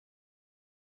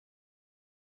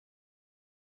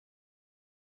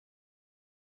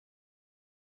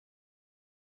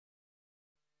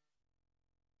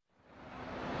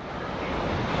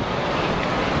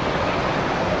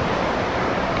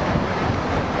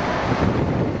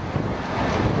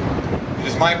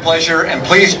my pleasure, and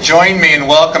please join me in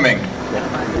welcoming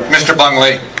Mr. Bung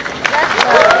Ly.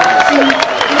 Xin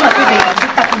kính mời quý vị chúng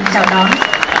ta cùng chào đón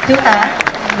Thiếu tá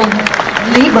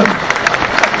Ly Bung.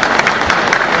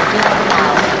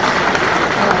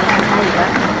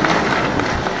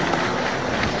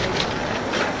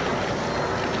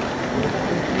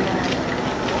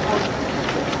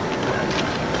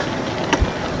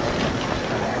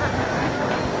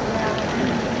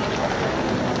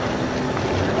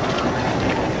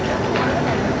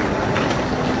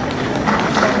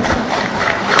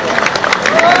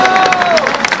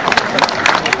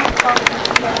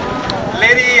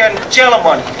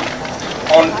 Gentlemen,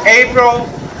 on April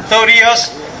 30th,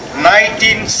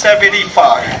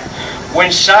 1975,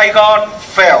 when Saigon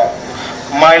fell,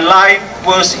 my life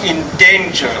was in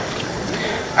danger.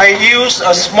 I used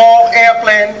a small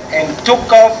airplane and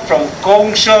took off from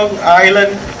Công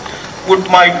Island with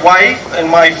my wife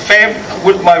and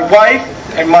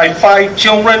my 5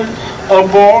 children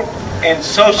aboard and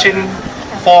searching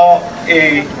for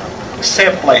a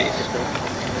safe place.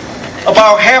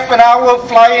 About half an hour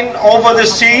flying over the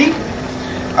sea,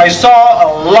 I saw a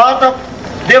lot of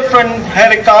different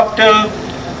helicopters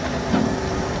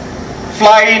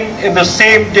flying in the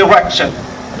same direction.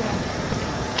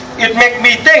 It made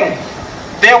me think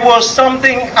there was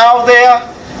something out there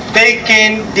they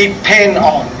can depend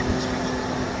on.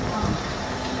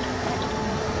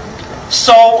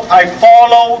 So I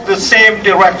followed the same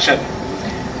direction.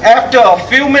 After a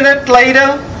few minutes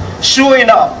later, sure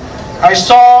enough, I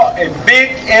saw a big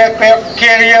aircraft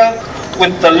carrier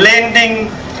with the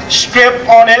landing strip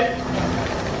on it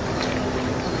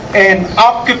and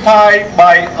occupied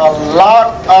by a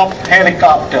lot of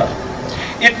helicopters.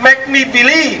 It made me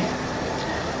believe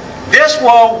this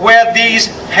was where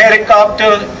these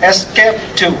helicopters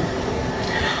escaped to.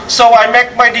 So I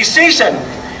make my decision.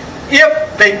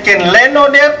 If they can land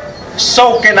on it,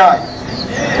 so can I.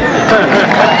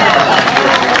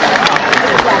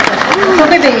 Thưa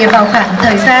quý vị, vào khoảng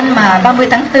thời gian mà 30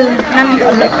 tháng 4 năm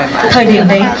thời điểm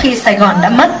đấy khi Sài Gòn đã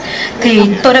mất thì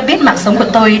tôi đã biết mạng sống của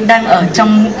tôi đang ở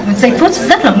trong giây phút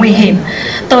rất là nguy hiểm.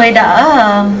 Tôi đã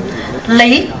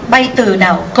lấy bay từ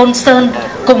đảo Côn Sơn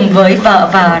cùng với vợ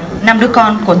và 5 đứa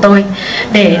con của tôi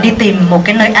để đi tìm một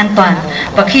cái nơi an toàn.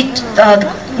 Và khi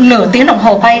nửa tiếng đồng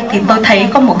hồ bay thì tôi thấy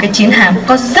có một cái chiến hạm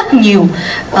có rất nhiều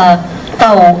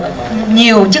tàu,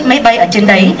 nhiều chiếc máy bay ở trên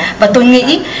đấy, và tôi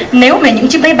nghĩ nếu mà những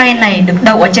chiếc máy bay này được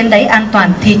đậu ở trên đấy an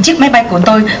toàn thì chiếc máy bay của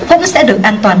tôi cũng sẽ được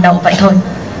an toàn đậu vậy thôi.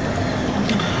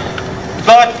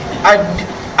 But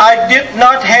I did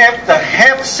not have the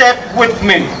headset with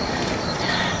me,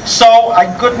 so I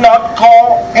could not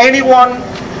call anyone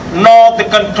nor the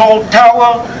control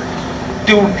tower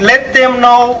to let them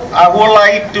know I would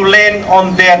like to land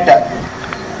on their deck.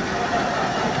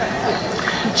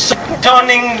 So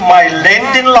turning my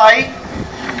landing light,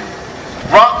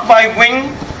 rocked my wing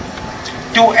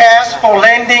to ask for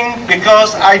landing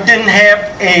because I didn't have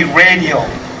a radio.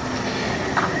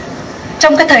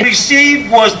 Trong cái thời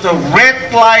Received was the red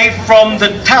light from the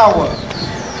tower,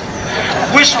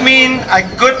 which means I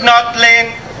could not land,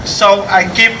 so I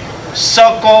kept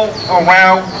circle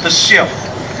around the ship.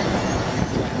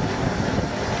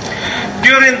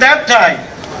 During that time,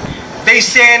 they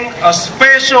sent a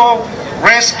special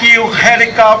rescue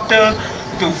helicopter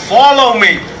to follow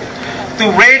me,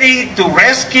 ready to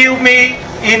rescue me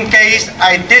in case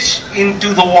I ditch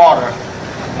into the water.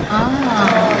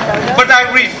 But I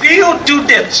refused to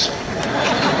ditch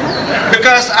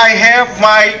because I have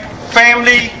my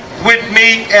family with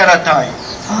me at a time.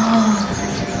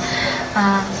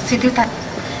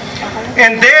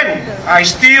 And then I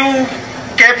still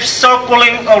kept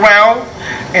circling around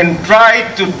and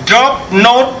tried to drop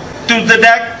note to the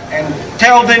deck and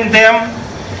telling them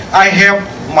I have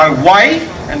my wife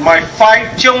and my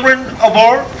 5 children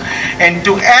aboard, and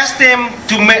to ask them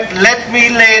to let me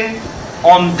land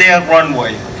on their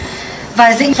runway.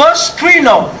 First 3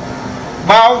 notes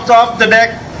bounced off the deck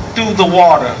to the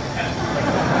water.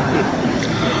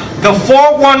 The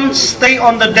 4th one stayed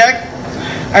on the deck,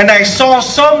 and I saw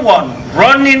someone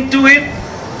run into it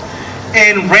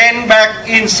and ran back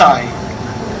inside.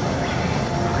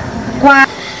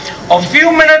 A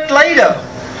few minutes later,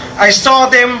 I saw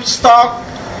them start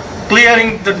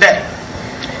clearing the deck,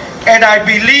 and I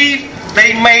believe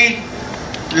they may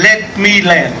let me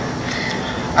land.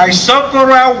 I circled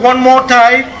around one more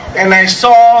time, and I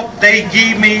saw they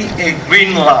give me a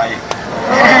green light.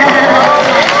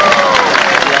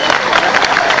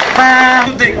 Và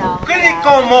The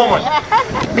critical moment.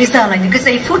 bây giờ là những cái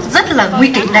giây phút rất là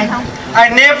nguy kịch đây. I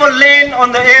never land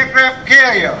on the aircraft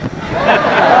carrier,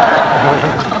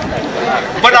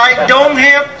 but I don't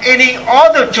have any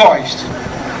other choice.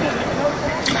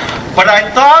 But I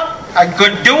thought I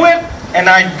could do it, and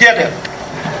I did it.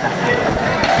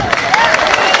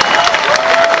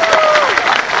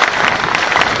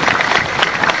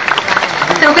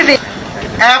 Thưa quý vị,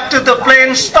 After the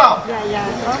plane stopped,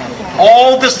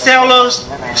 all the sailors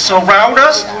surround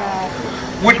us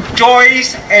with joy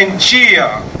and cheer.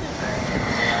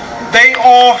 They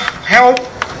all help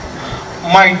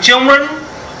my children,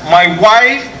 my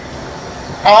wife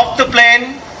off the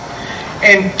plane,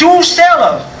 and 2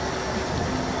 sailors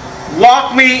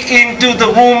walked me into the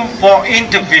room for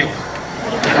interview.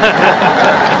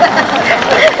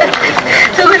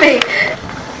 thưa quý vị,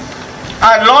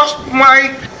 I lost my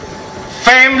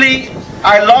family.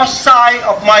 I lost sight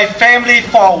of my family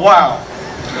for a while.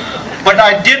 But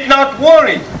I did not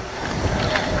worry,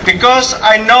 because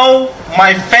I know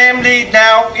my family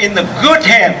now in the good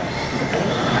hand.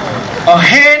 A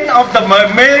hand of the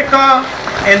America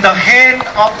and the hand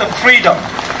of the freedom.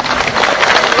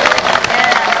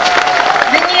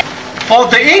 For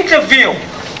the interview,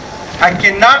 I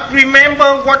cannot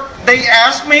remember what they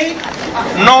asked me,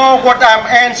 nor what I'm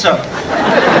answered.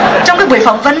 trong cái buổi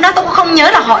phỏng vấn đó tôi cũng không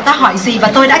nhớ là họ ta hỏi gì và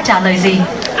tôi đã trả lời gì.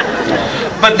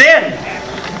 But then,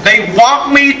 they walked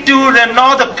me to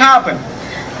another cabin.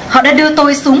 Họ đã đưa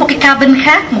tôi xuống một cái cabin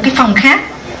khác, một cái phòng khác.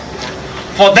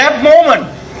 For that moment,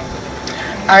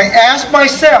 I asked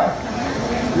myself,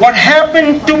 what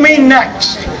happened to me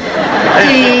next?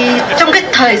 Thì trong cái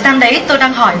thời gian đấy tôi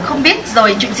đang hỏi không biết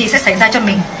rồi chuyện gì sẽ xảy ra cho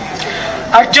mình.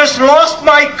 I just lost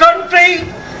my country.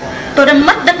 Tôi đã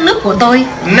mất đất nước của tôi.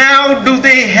 Now do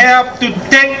they have to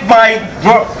take my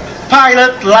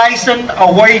pilot license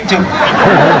away too?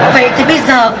 Vậy thì bây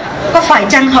giờ có phải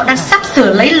chăng họ đang sắp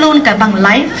sửa lấy luôn cả bằng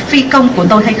lái phi công của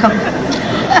tôi hay không?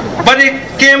 But it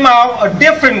came out a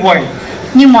different way.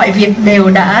 Nhưng mọi việc đều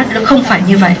đã không phải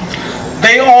như vậy.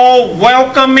 They all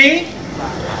welcome me,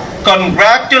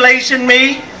 congratulate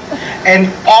me, and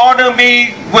honor me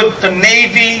with the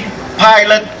Navy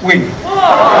pilot wing.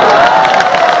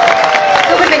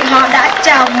 Thưa quý vị, họ đã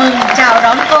chào mừng, chào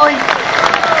đón tôi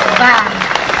và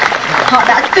họ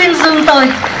đã tuyên dương tôi.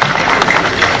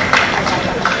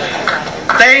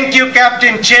 Thank you,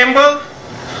 Captain Chamber,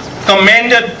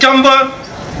 Commander Tumber.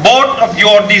 Both of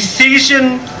your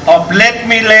decision of let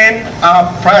me land are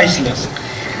priceless.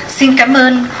 Xin cảm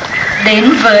ơn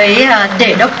đến với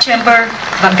Đề đốc Chamber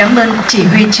và cảm ơn chỉ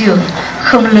huy trưởng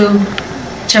Không lưu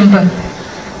Chamber.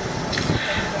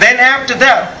 Then after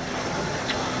that,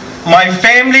 my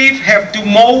family have to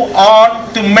move on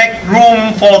to make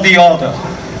room for the other.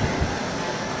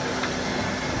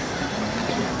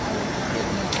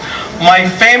 My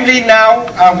family now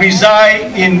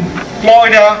reside in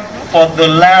Florida for the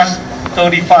last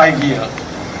 35 years.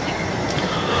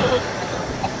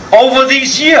 Over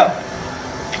this year,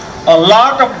 a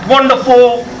lot of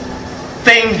wonderful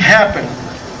things happened.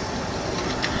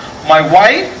 My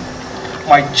wife,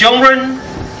 my children,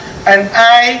 and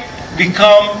I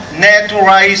become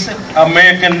naturalized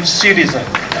American citizen.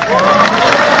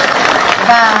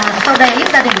 Và sau đấy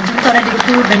gia đình chúng tôi đã định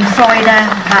cư đến Florida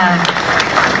và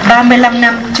 35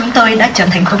 năm chúng tôi đã trở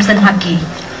thành công dân Hoa Kỳ.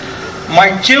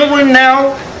 My children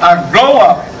now are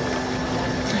grown up,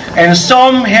 and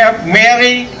some have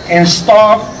married and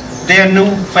started their new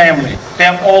family,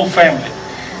 their old family.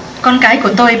 Con cái của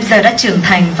tôi bây giờ đã trưởng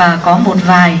thành và có một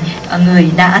vài người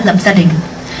đã lập gia đình.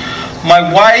 My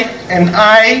wife and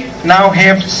I now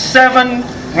have 7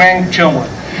 grandchildren.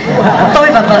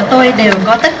 Tôi và vợ tôi đều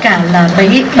có tất cả là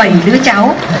 7 đứa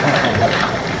cháu.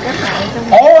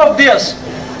 All of this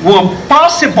were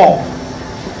possible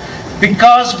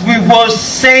because we were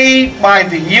saved by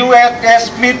the USS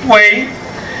Midway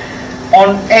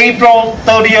on April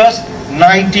 30th,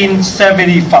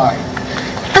 1975.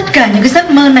 Tất cả những cái giấc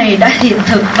mơ này đã hiện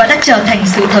thực và đã trở thành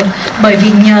sự thật bởi vì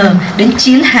nhờ đến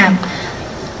chiến hạm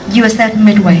USS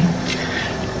Midway.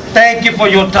 Thank you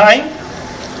for your time.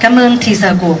 Cảm ơn thì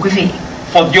giờ của quý vị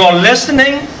For your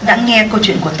listening. đã nghe câu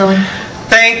chuyện của tôi.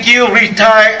 Thank you,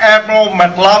 retired Admiral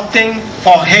McLaughlin,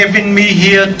 for having me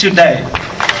here today.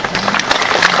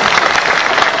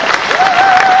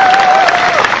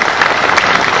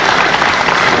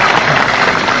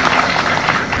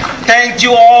 Thank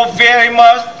you all very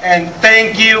much, and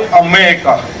thank you,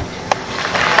 America.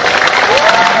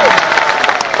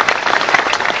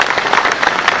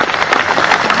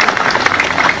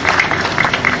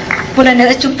 Một lần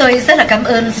nữa chúng tôi rất là cảm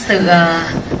ơn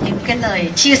những cái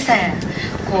lời chia sẻ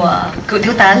của cựu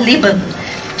thiếu tá Ly Bung.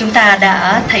 Chúng ta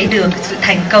đã thấy được sự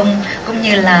thành công cũng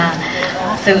như là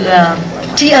sự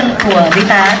tri ân của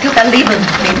thiếu tá Ly Bung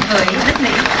đến với nước Mỹ.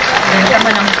 Cảm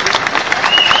ơn ông.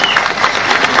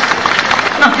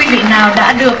 vị nào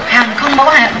đã được hàng không mẫu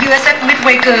hạm USS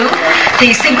Midway cứu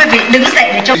thì xin quý vị đứng dậy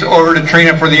để cho. Over to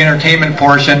Trina for the entertainment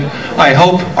portion. I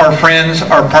hope our friends,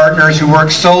 our partners who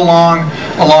worked so long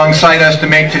alongside us to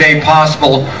make today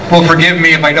possible will forgive me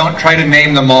if I don't try to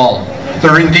name them all.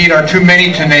 There indeed are too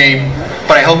many to name,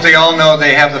 but I hope they all know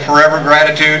they have the forever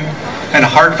gratitude and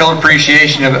heartfelt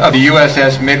appreciation of the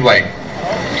USS Midway.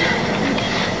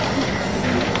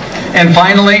 And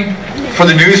finally, for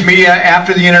the news media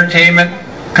after the entertainment,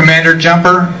 Commander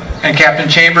Jumper and Captain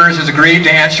Chambers has agreed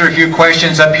to answer a few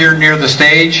questions up here near the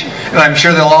stage, and I'm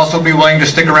sure they'll also be willing to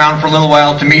stick around for a little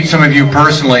while to meet some of you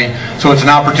personally, so it's an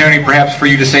opportunity perhaps for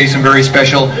you to say some very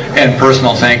special and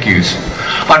personal thank yous.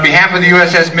 On behalf of the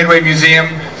USS Midway Museum,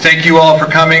 thank you all for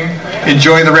coming.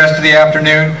 Enjoy the rest of the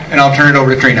afternoon, and I'll turn it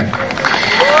over to Trina.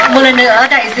 Một lần nữa,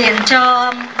 đại diện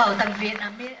cho Bảo tàng Việt